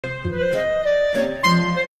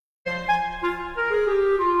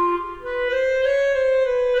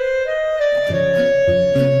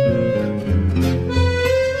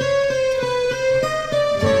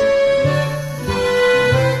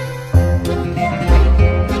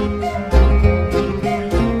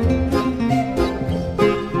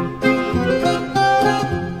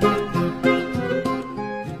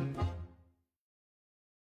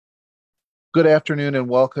Good afternoon and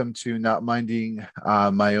welcome to Not Minding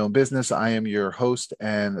My Own Business. I am your host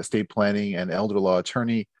and estate planning and elder law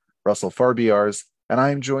attorney, Russell Farbiars, and I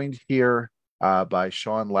am joined here by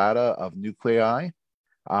Shawn Latta of Nuclei.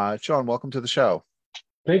 Shawn, welcome to the show.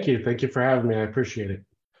 Thank you. Thank you for having me. I appreciate it.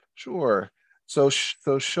 Sure. So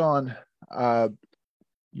Shawn,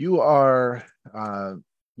 you are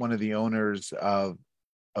one of the owners of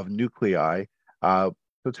Nuclei. So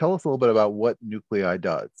tell us a little bit about what Nuclei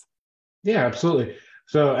does. Yeah, absolutely.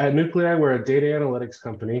 So at Nuclei, we're a data analytics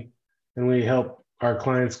company, and we help our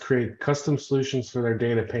clients create custom solutions for their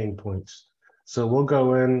data pain points. So we'll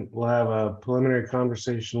go in, we'll have a preliminary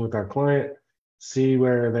conversation with our client, see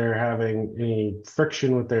where they're having any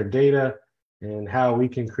friction with their data, and how we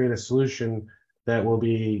can create a solution that will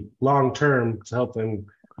be long term to help them,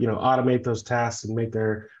 automate those tasks and make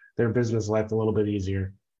their business life a little bit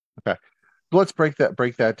easier. Okay. Let's break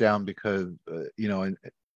that down because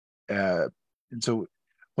and so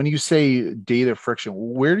when you say data friction,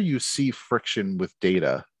 where do you see friction with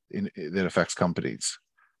data that affects companies?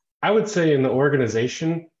 I would say in the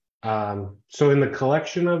organization. So in the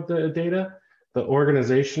collection of the data, the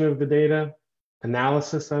organization of the data,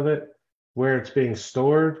 analysis of it, where it's being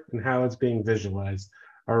stored, and how it's being visualized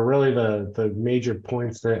are really the major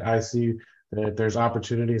points that I see that there's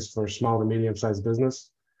opportunities for small to medium-sized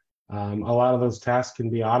business. A lot of those tasks can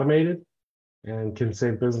be automated and can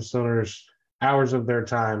save business owners hours of their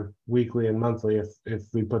time weekly and monthly if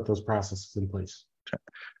we put those processes in place.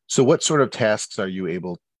 So what sort of tasks are you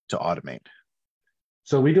able to automate?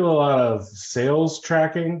 So we do a lot of sales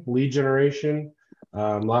tracking, lead generation,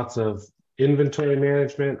 lots of inventory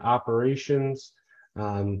management, operations,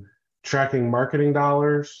 tracking marketing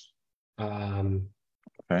dollars.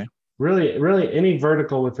 Okay. Really any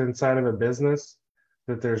vertical within inside of a business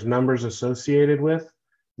that there's numbers associated with,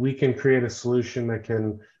 we can create a solution that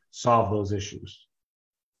can solve those issues.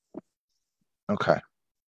 Okay.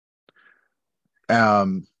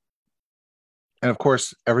 And of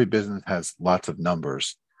course, every business has lots of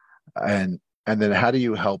numbers. And then how do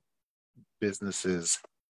you help businesses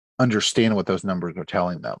understand what those numbers are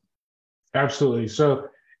telling them? Absolutely. So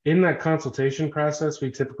in that consultation process, we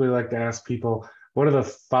typically like to ask people, what are the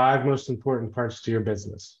 5 most important parts to your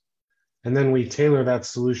business? And then we tailor that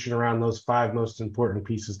solution around those 5 most important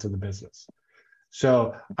pieces to the business.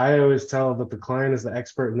 So I always tell that the client is the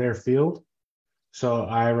expert in their field. So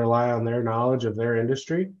I rely on their knowledge of their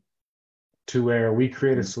industry to where we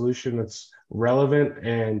create a solution that's relevant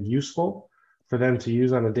and useful for them to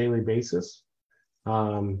use on a daily basis.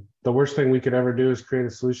 The worst thing we could ever do is create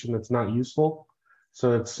a solution that's not useful.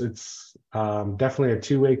 So it's definitely a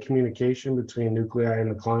two-way communication between Nuclei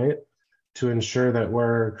and the client to ensure that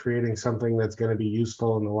we're creating something that's going to be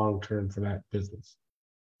useful in the long term for that business.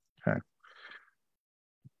 Okay.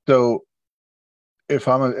 So if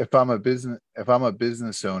I'm a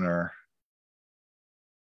business owner,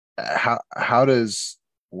 how does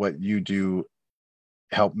what you do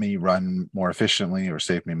help me run more efficiently or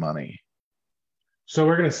save me money? So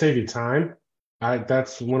we're going to save you time.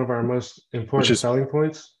 That's one of our most Which important is selling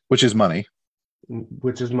points, which is money.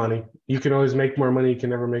 which is money. You can always make more money. You can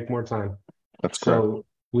never make more time. That's correct. So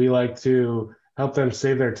we like to help them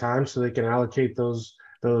save their time so they can allocate those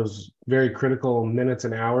very critical minutes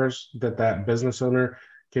and hours that business owner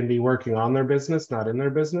can be working on their business, not in their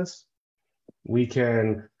business. We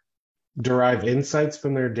can derive insights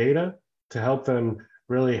from their data to help them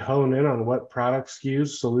really hone in on what product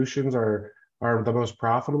SKUs, solutions are the most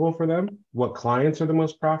profitable for them, what clients are the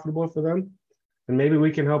most profitable for them. And maybe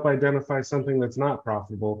we can help identify something that's not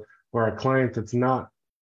profitable or a client that's not,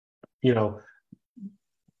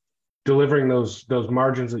 delivering those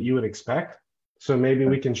margins that you would expect. So maybe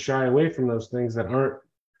we can shy away from those things that aren't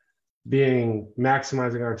being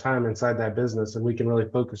maximizing our time inside that business, and we can really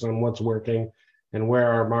focus on what's working and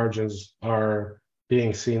where our margins are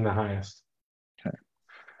being seen the highest. Okay.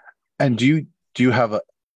 And do you have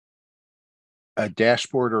a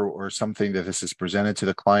dashboard or something that this is presented to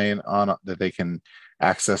the client on that they can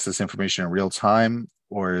access this information in real time,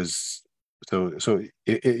 or is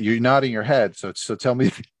you're nodding your head, so tell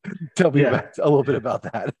me Yeah. about, a little bit about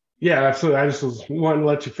that. Yeah, absolutely. I just was wanting to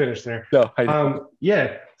let you finish there. No, I know.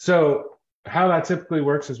 Yeah. So how that typically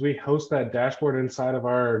works is we host that dashboard inside of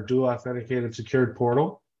our dual authenticated secured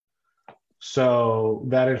portal. So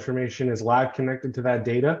that information is live connected to that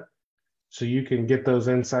data. So you can get those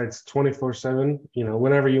insights 24/7,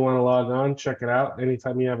 whenever you want to log on, check it out.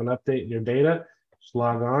 Anytime you have an update in your data, just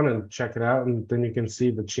log on and check it out, and then you can see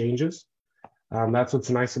the changes. That's what's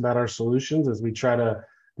nice about our solutions is we try to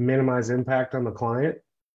minimize impact on the client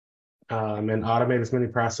and automate as many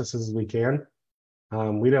processes as we can.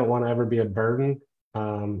 We don't want to ever be a burden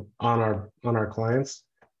on our clients,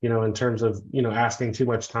 in terms of asking too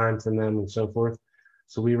much time from them and so forth.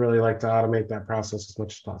 So we really like to automate that process as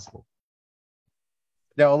much as possible.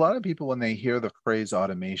 Now, a lot of people, when they hear the phrase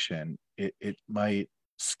automation, it might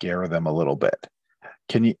scare them a little bit.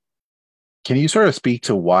 Can you can you sort of speak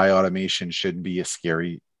to why automation shouldn't be a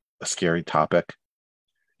scary topic?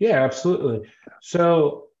 Yeah, absolutely.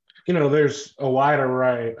 So, there's a wide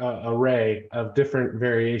array of different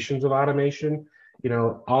variations of automation,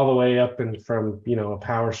 all the way up and from, a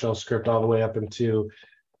PowerShell script all the way up into,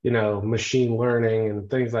 machine learning and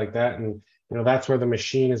things like that. And, that's where the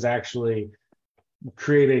machine is actually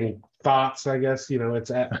creating thoughts, I guess,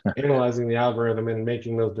 it's analyzing the algorithm and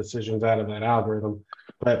making those decisions out of that algorithm.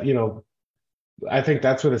 But, I think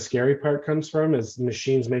that's where the scary part comes from is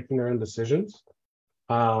machines making their own decisions.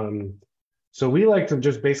 Um, so we like to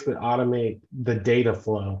just basically automate the data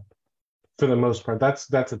flow for the most part. That's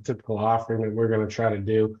a typical offering that we're going to try to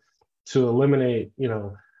do to eliminate,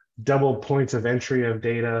 double points of entry of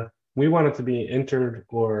data. We want it to be entered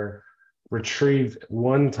or retrieved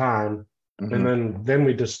one time, and Hmm. then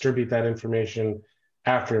we distribute that information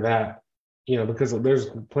after that. Because there's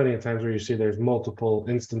plenty of times where you see there's multiple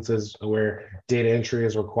instances where data entry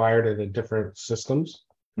is required in the different systems.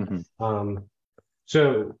 Hmm. Um,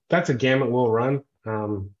 so that's a gamut we'll run,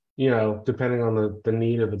 depending on the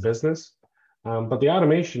need of the business. But the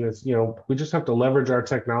automation is, we just have to leverage our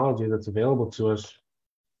technology that's available to us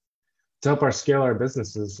to help our scale our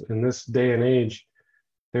businesses. In this day and age,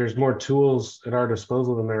 there's more tools at our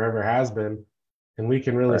disposal than there ever has been, and we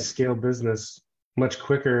can really Right. scale business much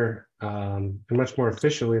quicker and much more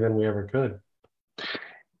efficiently than we ever could.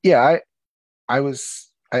 Yeah, I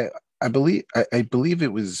was I believe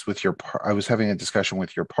it was with I was having a discussion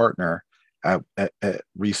with your partner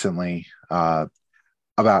recently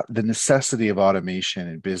about the necessity of automation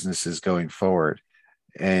in businesses going forward,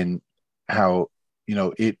 and how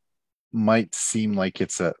it might seem like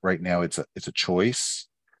it's a right now it's a choice,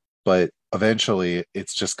 but eventually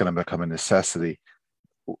it's just going to become a necessity.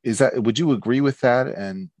 Is that Would you agree with that,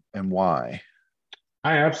 and why?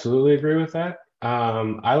 I absolutely agree with that.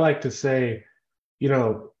 I like to say,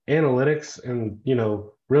 analytics and,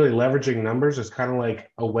 really leveraging numbers is kind of like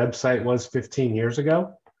a website was 15 years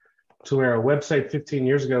ago, to where a website 15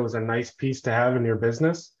 years ago was a nice piece to have in your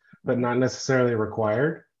business, but not necessarily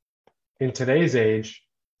required. In today's age,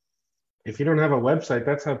 if you don't have a website,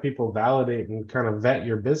 that's how people validate and kind of vet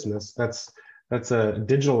your business. That's a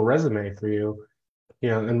digital resume for you,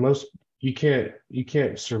 and most you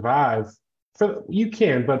can't survive you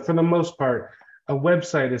can, but for the most part, a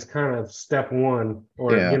website is kind of step one,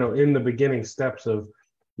 or Yeah. in the beginning steps of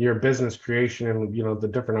your business creation and the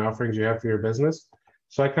different offerings you have for your business.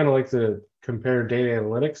 So I kind of like to compare data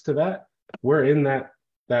analytics to that. We're in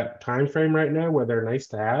that time frame right now where they're nice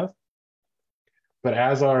to have, but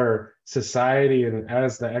as our society and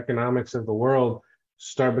as the economics of the world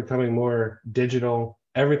start becoming more digital,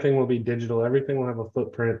 everything will be digital, everything will have a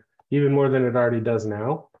footprint, even more than it already does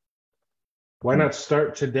now. Why Hmm. not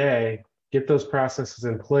start today, get those processes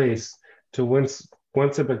in place to once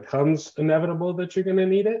it becomes inevitable that you're going to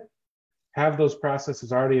need it, have those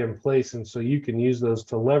processes already in place, and so you can use those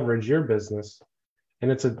to leverage your business. And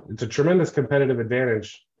it's a tremendous competitive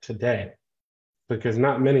advantage today, because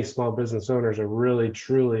not many small business owners are really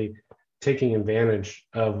truly taking advantage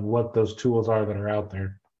of what those tools are that are out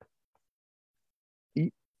there.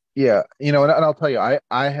 Yeah, and I'll tell you,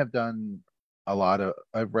 I have done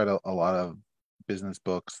I've read a lot of business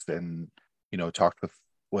books, and talked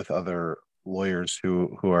with other lawyers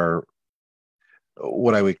who are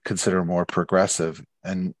what I would consider more progressive,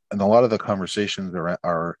 and a lot of the conversations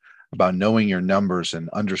are about knowing your numbers and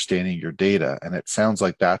understanding your data, and it sounds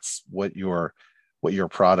like that's what your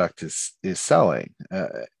product is selling. Yeah,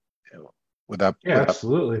 Without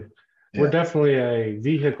absolutely. We're Yeah. definitely a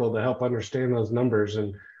vehicle to help understand those numbers,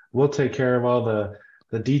 and we'll take care of all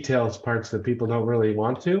the details parts that people don't really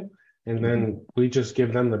want to, and Mhm. then we just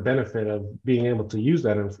give them the benefit of being able to use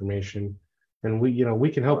that information, and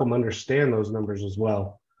we can help them understand those numbers as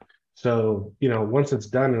well. So, once it's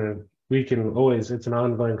done, and we can always, it's an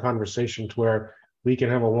ongoing conversation to where we can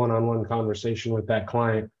have a one-on-one conversation with that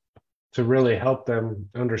client to really help them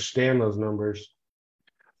understand those numbers.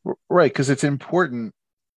 Right, because it's important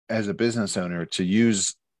as a business owner to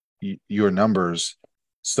use your numbers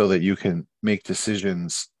so that you can make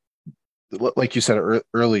decisions, like you said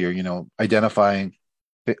earlier, identifying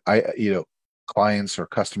clients or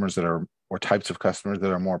customers that are or types of customers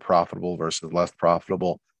that are more profitable versus less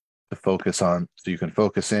profitable, to focus on, so you can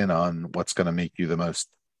focus in on what's going to make you the most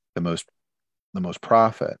the most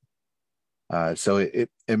profit. So it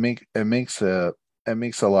makes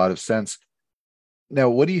a lot of sense. Now,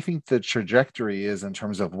 what do you think the trajectory is in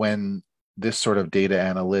terms of when this sort of data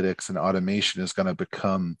analytics and automation is going to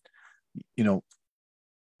become, you know,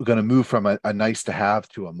 going to move from a nice to have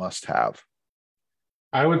to a must have?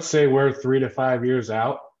 I would say we're 3 to 5 years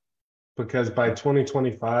out because by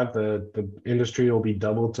 2025, the industry will be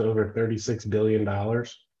doubled to over $36 billion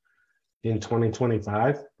in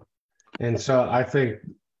 2025. And so I think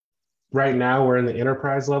right now we're in the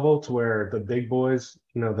enterprise level to where the big boys,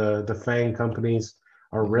 the FANG companies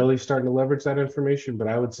are Mhm. really starting to leverage that information. But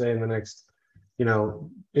I would say in the next,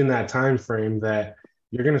 in that time frame that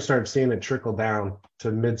you're going to start seeing it trickle down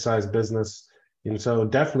to mid-sized business. And so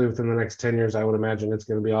definitely within the next 10 years, I would imagine it's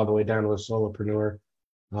going to be all the way down to a solopreneur.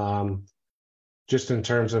 Um, just in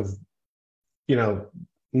terms of, you know,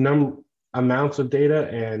 num amounts of data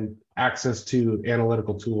and access to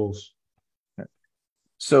analytical tools.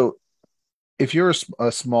 So, if you're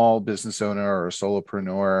a small business owner or a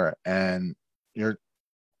solopreneur and you're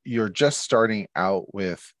you're just starting out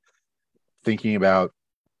with thinking about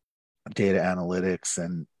data analytics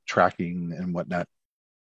and tracking and whatnot,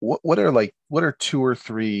 what are two or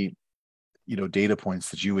three, data points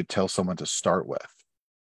that you would tell someone to start with?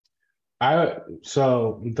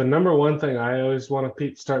 So the number one thing I always want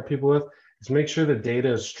to start people with is make sure the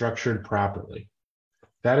data is structured properly.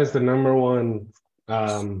 That is the number one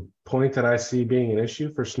point that I see being an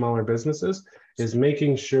issue for smaller businesses is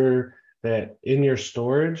making sure that in your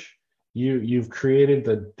storage, you've created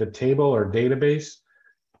the table or database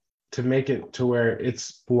to make it to where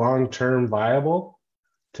it's long-term viable,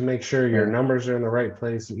 to make sure your Okay. numbers are in the right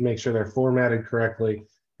place, make sure they're formatted correctly,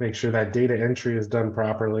 make sure that data entry is done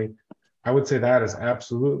properly. I would say that is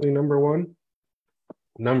absolutely number one.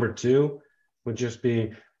 Number two would just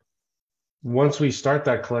be once we start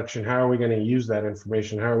that collection, how are we going to use that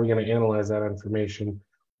information? How are we going to analyze that information?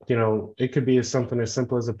 It could be something as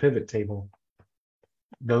simple as a pivot table.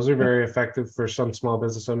 Those are very effective for some small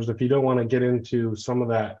business owners. If you don't want to get into some of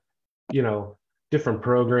that, you know, different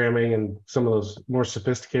programming and some of those more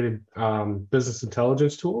sophisticated business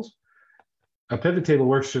intelligence tools, a pivot table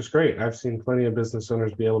works just great. I've seen plenty of business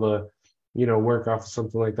owners be able to, work off of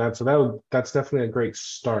something like that. So that's definitely a great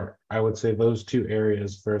start. I would say those two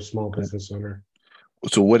areas for a small Okay. business owner.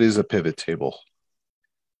 So, what is a pivot table?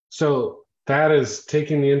 So that is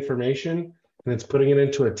taking the information and it's putting it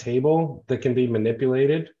into a table that can be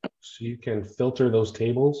manipulated. So you can filter those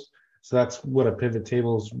tables. So that's what a pivot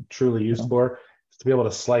table is truly used for, is to be able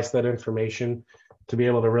to slice that information, to be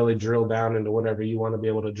able to really drill down into whatever you want to be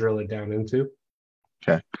able to drill it down into.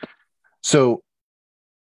 Okay. So,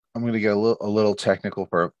 I'm going to get a little technical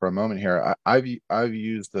for a moment here. I've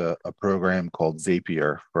used a program called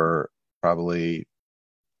Zapier for probably,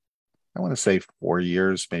 I want to say 4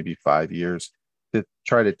 years, maybe 5 years, to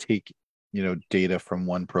try to take, data from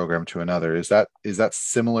one program to another. Is that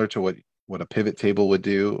similar to what a pivot table would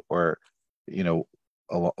do, or, you know,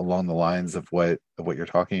 along the lines of what you're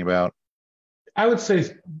talking about? I would say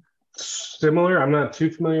similar. I'm not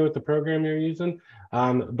too familiar with the program you're using,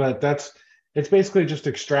 but it's basically just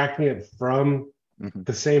extracting it from Mhm.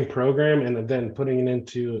 the same program and then putting it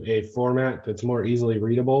into a format that's more easily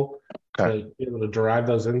readable Okay. to be able to derive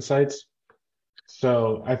those insights.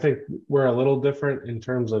 So I think we're a little different in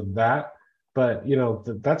terms of that, but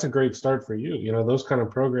that's a great start for you. Those kind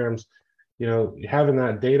of programs, having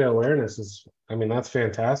that data awareness is, I mean, that's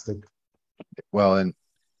fantastic. Well, and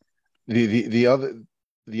the other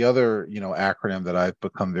acronym that I've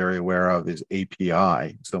become very aware of is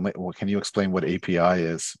API. So, well, can you explain what API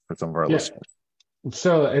is for some of our Yeah. listeners?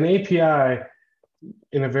 So an API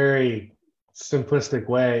in a very simplistic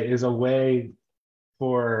way is a way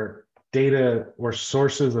for data or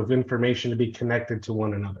sources of information to be connected to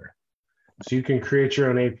one another. So you can create your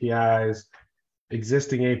own APIs.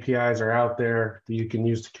 Existing APIs are out there that you can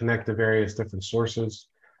use to connect to various different sources.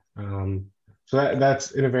 So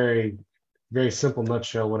that's in a very, very simple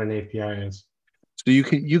nutshell what an API is. So you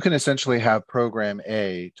can essentially have program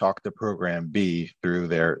A talk to program B through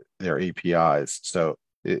their APIs. So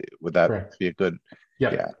would that Correct. be a good?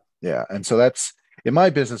 Yep. Yeah, yeah. And so that's in my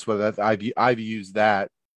business. Whether that I've used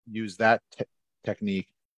that technique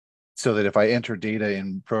so that if I enter data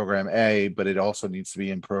in program A, but it also needs to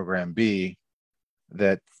be in program B,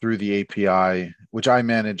 that through the API, which I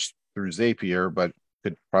manage through Zapier, but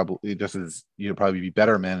could probably just as probably be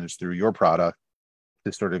better managed through your product,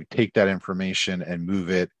 to sort of take that information and move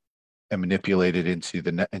it and manipulate it into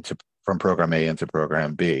from program A into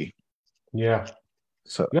program B. Yeah.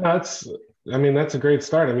 So No, I mean, that's a great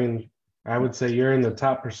start. I mean, I would say you're in the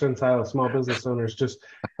top percentile of small business owners, just,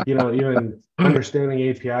 even understanding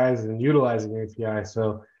APIs and utilizing API.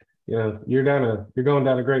 So, you're going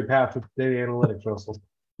down a great path with data analytics, Russell.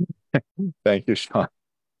 Thank you, Shawn.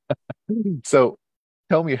 So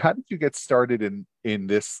tell me, how did you get started in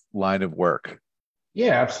this line of work?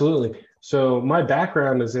 Yeah, absolutely. So my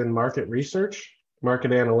background is in market research,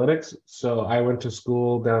 market analytics. So I went to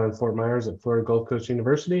school down in Fort Myers at Florida Gulf Coast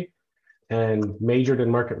University and majored in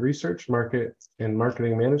market research, market and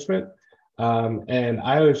marketing management. And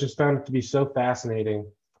I always just found it to be so fascinating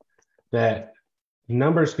that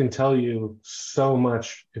numbers can tell you so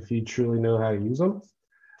much if you truly know how to use them.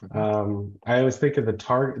 Mhm. I always think of the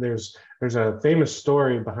Target. There's a famous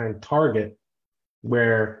story behind Target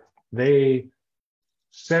where they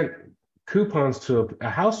sent coupons to a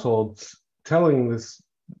household telling this,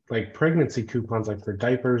 like, pregnancy coupons, like for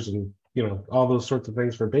diapers and all those sorts of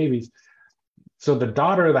things for babies. So the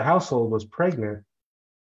daughter of the household was pregnant,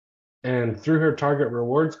 and through her Target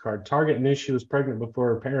rewards card, Target knew she was pregnant before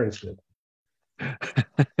her parents did.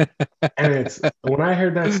 And it's when I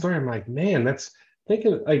heard that story, I'm like, man, that's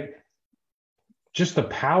thinking like just the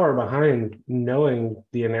power behind knowing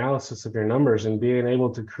the analysis of your numbers and being able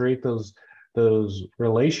to create those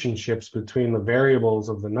relationships between the variables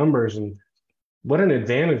of the numbers, and what an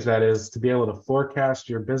advantage that is to be able to forecast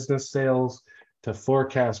your business sales, to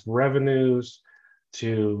forecast revenues,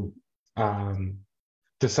 to um,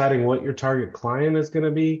 deciding what your target client is going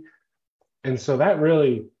to be. And so that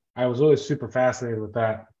really, I was always super fascinated with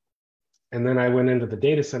that. And then I went into the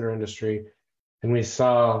data center industry, and we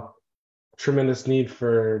saw tremendous need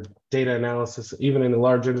for data analysis, even in a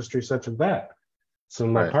large industry such as that. So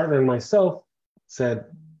my Right. partner and myself said,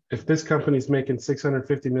 if this company's making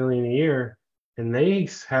 650 million a year and they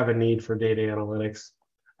have a need for data analytics,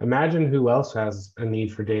 imagine who else has a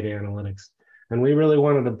need for data analytics. And we really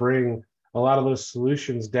wanted to bring a lot of those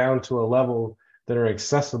solutions down to a level that are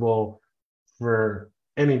accessible for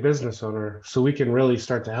any business owner, so we can really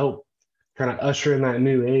start to help kind of usher in that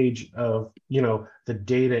new age of, the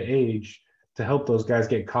data age, to help those guys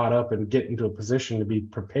get caught up and get into a position to be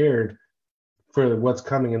prepared for what's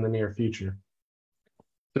coming in the near future.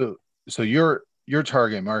 So so your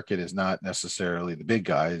target market is not necessarily the big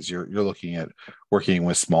guys. You're looking at working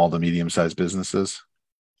with small to medium sized businesses.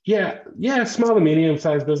 Yeah, yeah, small to medium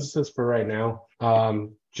sized businesses for right now.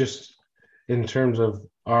 Just in terms of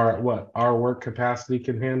what our work capacity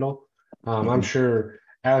can handle. I'm Mhm. sure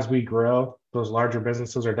as we grow, those larger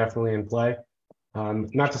businesses are definitely in play.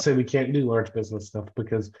 Not to say we can't do large business stuff,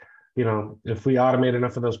 because if we automate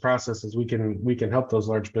enough of those processes, we can help those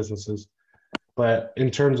large businesses. But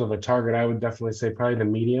in terms of a target, I would definitely say probably the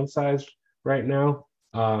medium size right now,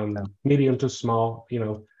 Yeah. medium to small.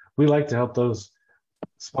 We like to help those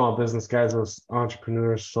small business guys, those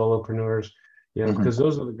entrepreneurs, solopreneurs, Mhm. because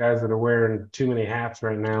those are the guys that are wearing too many hats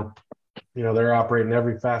right now. They're operating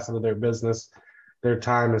every facet of their business. Their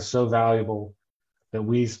time is so valuable that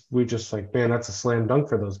we just like, man, that's a slam dunk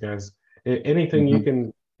for those guys. Anything you Mhm.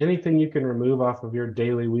 can anything you can remove off of your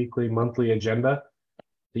daily, weekly, monthly agenda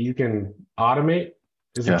that you can automate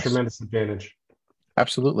is a Yes, tremendous advantage.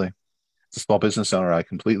 absolutely. As a small business owner, I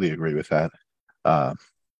completely agree with that. Uh,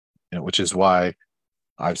 which is why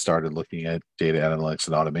I've started looking at data analytics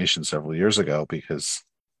and automation several years ago, because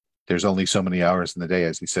there's only so many hours in the day.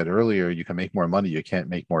 As you said earlier, you can make more money, you can't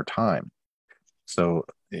make more time. So,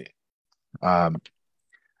 um,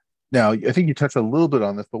 now I think you touched a little bit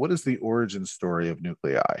on this, but what is the origin story of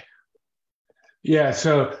Nuclei? Yeah,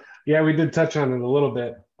 so yeah, we did touch on it a little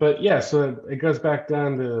bit, but yeah, so it goes back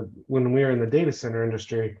down to when we were in the data center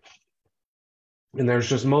industry, and there's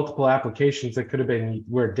just multiple applications that could have been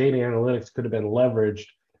where data analytics could have been leveraged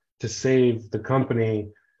to save the company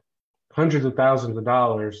hundreds of thousands of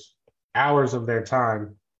dollars, hours of their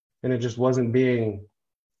time, and it just wasn't being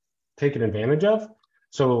taken advantage of.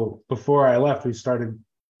 So before I left, we started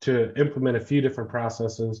to implement a few different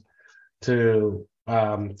processes to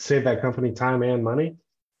save that company time and money.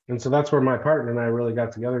 And so that's where my partner and I really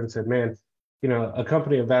got together and said, man, a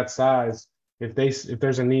company of that size, if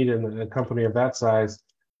there's a need in a company of that size,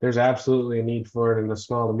 there's absolutely a need for it in the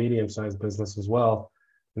small to medium sized business as well.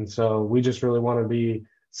 And so we just really want to be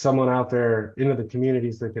someone out there into the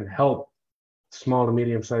communities that can help small to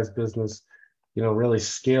medium sized business, really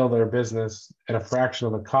scale their business at a fraction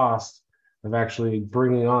of the cost of actually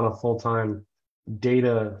bringing on a full time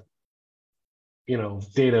data,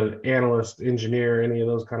 data analyst, engineer, any of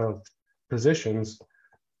those kind of positions.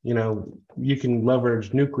 You can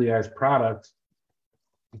leverage Nuclei's product,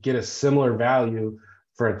 get a similar value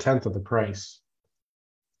for a tenth of the price,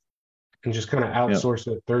 and just kind of Yeah. outsource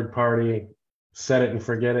it third party. set it and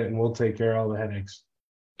forget it, and we'll take care of all the headaches.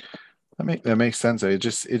 That makes sense. It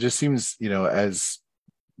just seems, as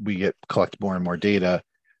we collect more and more data,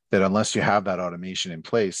 that unless you have that automation in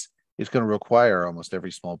place, it's going to require almost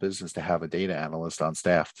every small business to have a data analyst on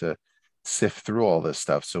staff to sift through all this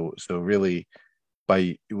stuff. So really,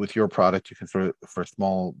 by with your product, you can for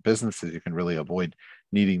small businesses, you can really avoid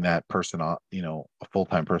needing that person on, a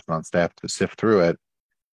full-time person on staff to sift through it,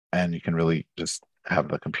 and you can really just have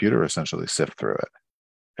the computer essentially sift through it.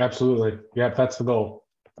 Absolutely. Yeah, that's the goal.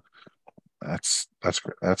 That's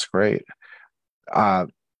great. Uh,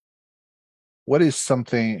 what is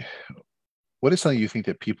something what is something you think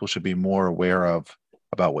that people should be more aware of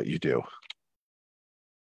about what you do?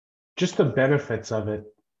 Just the benefits of it.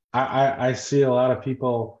 I see a lot of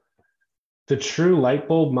people, the true light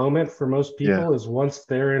bulb moment for most Yeah. people is once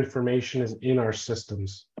their information is in our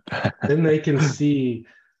systems. Then they can see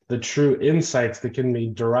the true insights that can be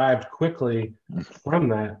derived quickly from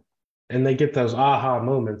that. And they get those aha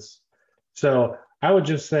moments. So I would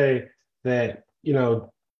just say that,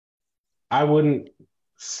 I wouldn't,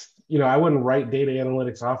 I wouldn't write data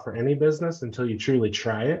analytics off for any business until you truly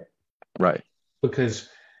try it. Right. Because,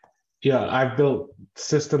 yeah, I've built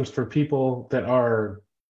systems for people that are,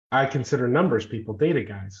 I consider numbers people, data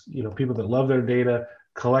guys, people that love their data,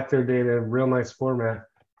 collect their data in real nice format.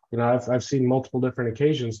 I've seen multiple different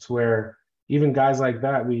occasions to where even guys like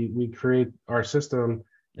that, we create our system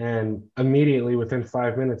and immediately within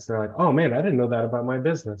 5 minutes, they're like, oh man, I didn't know that about my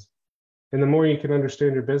business. And the more you can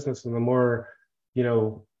understand your business and the more, you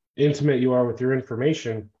know, intimate you are with your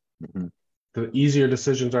information, Mhm. the easier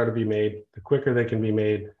decisions are to be made, the quicker they can be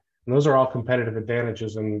made. And those are all competitive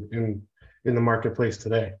advantages in the marketplace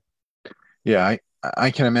today. Yeah,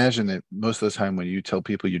 I can imagine that most of the time when you tell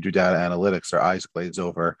people you do data analytics, their eyes glaze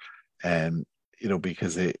over, and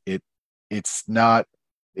because it's not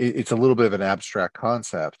it's a little bit of an abstract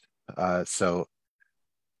concept. So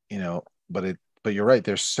but you're right.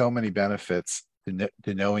 There's so many benefits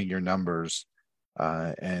to knowing your numbers,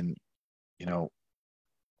 and you know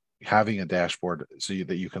having a dashboard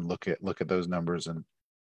that you can look at those numbers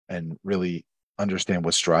and really understand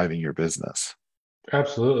what's driving your business.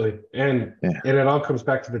 Absolutely. Yeah. And it all comes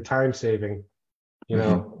back to the time saving.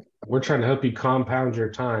 Hmm. We're trying to help you compound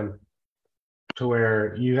your time to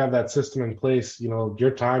where you have that system in place,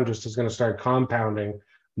 your time just is going to start compounding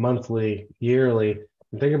monthly, yearly.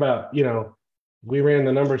 And think about, we ran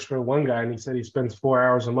the numbers for one guy and he said he spends 4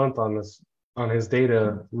 hours a month on this, on his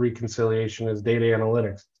data reconciliation, his data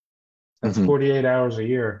analytics. That's Hmm. 48 hours a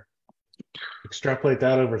year. Extrapolate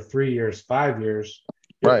that over 3 years, 5 years.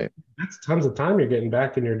 Right. That's tons of time you're getting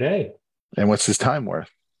back in your day. And what's his time worth?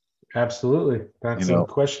 Absolutely. You That's a know,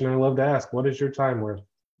 question I love to ask. What is your time worth?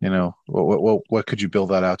 what could you build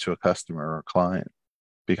that out to a customer or a client?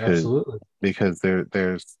 Because Absolutely.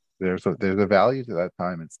 there's a value to that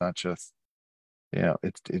time. It's not just and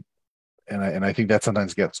I think that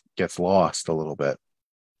sometimes gets lost a little bit.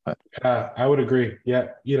 But, I would agree. Yeah,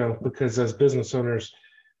 because as business owners,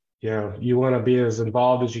 you want to be as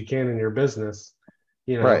involved as you can in your business.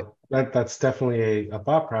 right. That's definitely a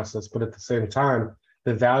thought process, but at the same time,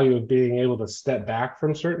 the value of being able to step back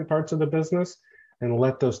from certain parts of the business and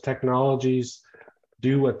let those technologies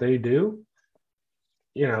do what they do,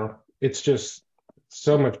 it's just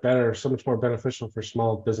so much better, so much more beneficial for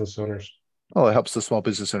small business owners. Well, it helps the small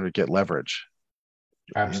business owner get leverage.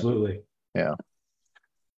 Yeah. Absolutely. Yeah.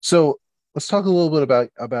 So let's talk a little bit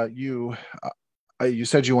about you. You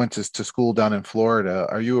said you went to school down in Florida.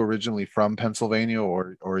 Are you originally from Pennsylvania,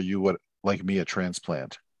 or are you what like me, a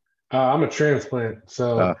transplant? I'm a transplant.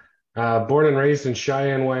 Uh, So, born and raised in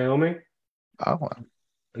Cheyenne, Wyoming. oh, wow.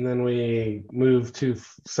 And then we moved to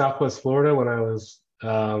Southwest Florida when I was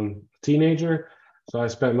a teenager. So I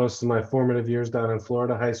spent most of my formative years down in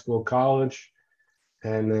Florida, high school, college.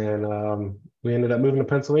 And then we ended up moving to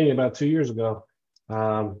Pennsylvania about 2 years ago.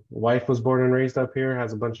 Wife was born and raised up here,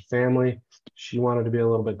 has a bunch of family. She wanted to be a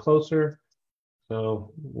little bit closer.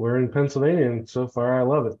 So we're in Pennsylvania, and so far I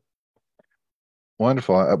love it.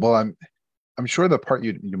 Wonderful. Well, I'm sure the part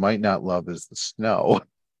you might not love is the snow.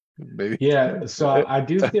 Maybe. Yeah, so I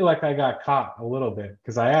do feel like I got caught a little bit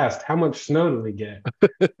because I asked, how much snow did we get?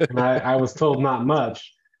 And I was told not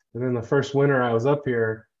much. And then the first winter I was up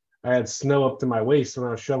here, I had snow up to my waist when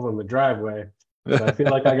I was shoveling the driveway. So I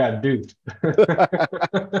feel like I got duped.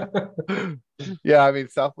 Yeah, I mean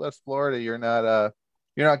Southwest Florida, you're not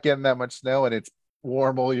getting that much snow and it's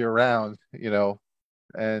warm all year round,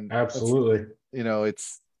 and that's Absolutely.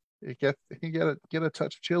 it can get a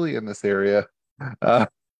touch chilly in this area. Uh,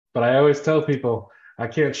 But I always tell people I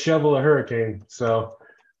can't shovel a hurricane. So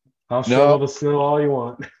I'll No, shovel the snow all you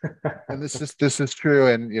want. and this is true.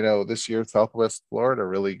 And this year Southwest Florida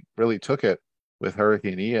really took it with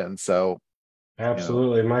Hurricane Ian. So, you know,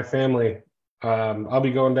 Absolutely. My family, I'll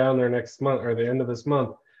be going down there next month or the end of this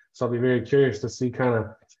month. So I'll be very curious to see kind of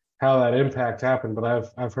how that impact happened. But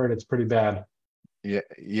I've heard it's pretty bad. yeah,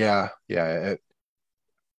 yeah, yeah.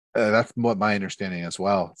 That's what my understanding as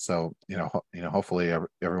well. So, hopefully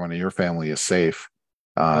everyone in your family is safe.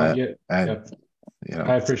 Yeah, And yep. you know,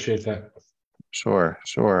 I appreciate that. sure,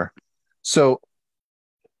 sure. So,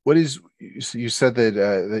 you said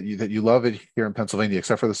that you love it here in Pennsylvania,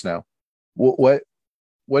 except for the snow. What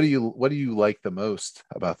what do you like the most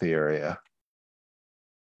about the area?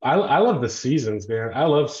 I love the seasons, man. I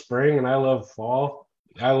love spring and I love fall.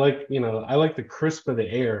 I like the crisp of the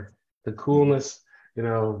air, the Mhm. coolness.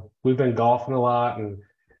 We've been golfing a lot and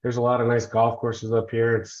there's a lot of nice golf courses up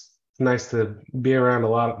here. It's nice to be around a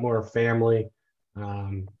lot more family.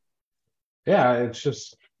 Um, yeah, it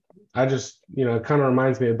kind of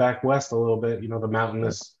reminds me of back west a little bit, the Right.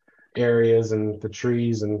 mountainous areas and the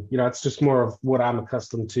trees and it's just more of what I'm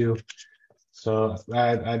accustomed to. So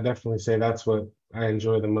I definitely say that's what I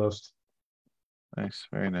enjoy the most. Nice,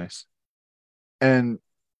 very nice. And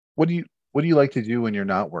what do you like to do when you're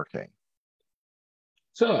not working?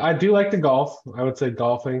 So I do like to golf. I would say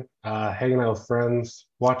golfing, hanging out with friends,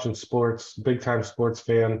 watching sports, big time sports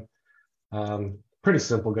fan. Pretty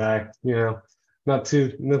simple guy,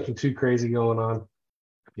 nothing too crazy going on.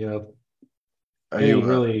 You know, Are any you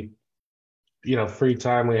really, free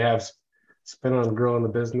time we have spent on growing the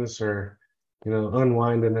business or,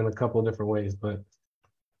 unwinding in a couple of different ways, but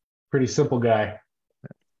pretty simple guy.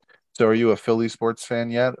 so are you a Philly sports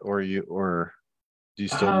fan yet, or do you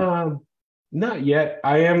still? Um, Not yet.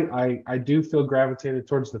 I do feel gravitated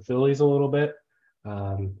towards the Phillies a little bit.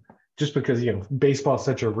 Um, just because, baseball is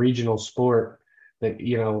such a regional sport that,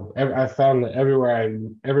 I found that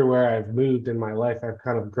everywhere I've moved in my life, I've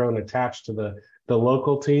kind of grown attached to the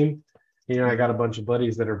local team. I got Mhm. a bunch of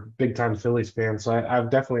buddies that are big time Phillies fans. So I've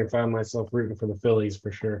definitely found myself rooting for the Phillies for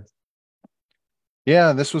sure.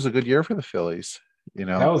 Yeah, this was a good year for the Phillies. That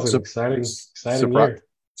was an exciting Surprise, year.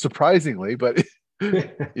 surprisingly, but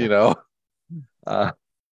you know, uh,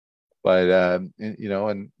 and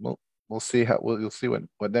we'll see you'll see what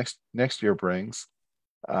next year brings.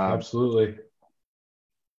 Um, Absolutely.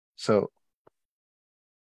 so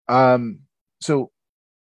um, so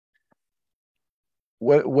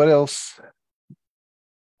what else?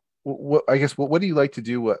 What I guess what do you like to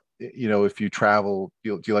do? If you travel,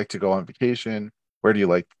 do you like to go on vacation? Where do you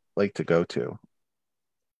like to go to?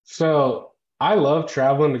 So I love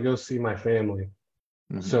traveling to go see my family.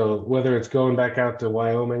 Hmm. So whether it's going back out to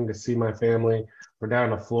Wyoming to see my family or down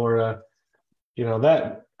to Florida,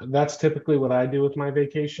 that's typically what I do with my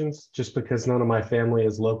vacations, just because none of my family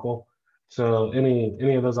is local. So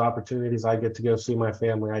any of those opportunities I get to go see my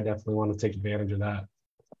family, I definitely want to take advantage of that.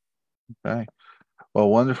 Okay. Well,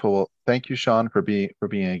 wonderful. Well, thank you, Sean, for being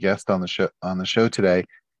a guest on the show today.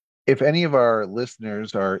 If any of our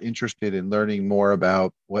listeners are interested in learning more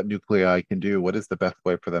about what Nuclei can do, what is the best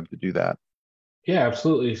way for them to do that? Yeah,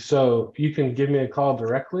 absolutely. So you can give me a call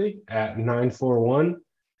directly at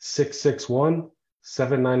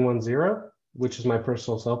 941-661-7910, which is my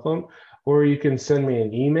personal cell phone, or you can send me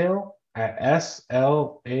an email at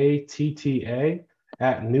slatta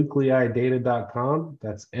at nucleidata.com.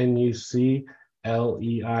 That's nuclei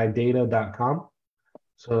data.com.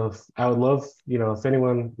 So I would love, if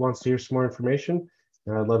anyone wants to hear some more information,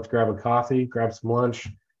 I'd love to grab a coffee, grab some lunch,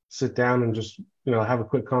 sit down and just, have a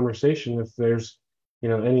quick conversation. If there's,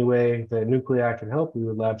 any way that Nuclei can help, we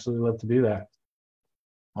would absolutely love to do that.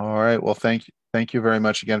 All right. Well, thank you very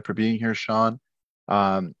much again for being here, Sean.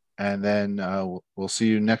 And then we'll see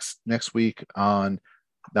you next week on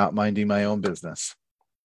Not Minding My Own Business.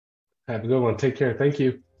 Have a good one. Take care. Thank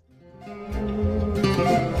you.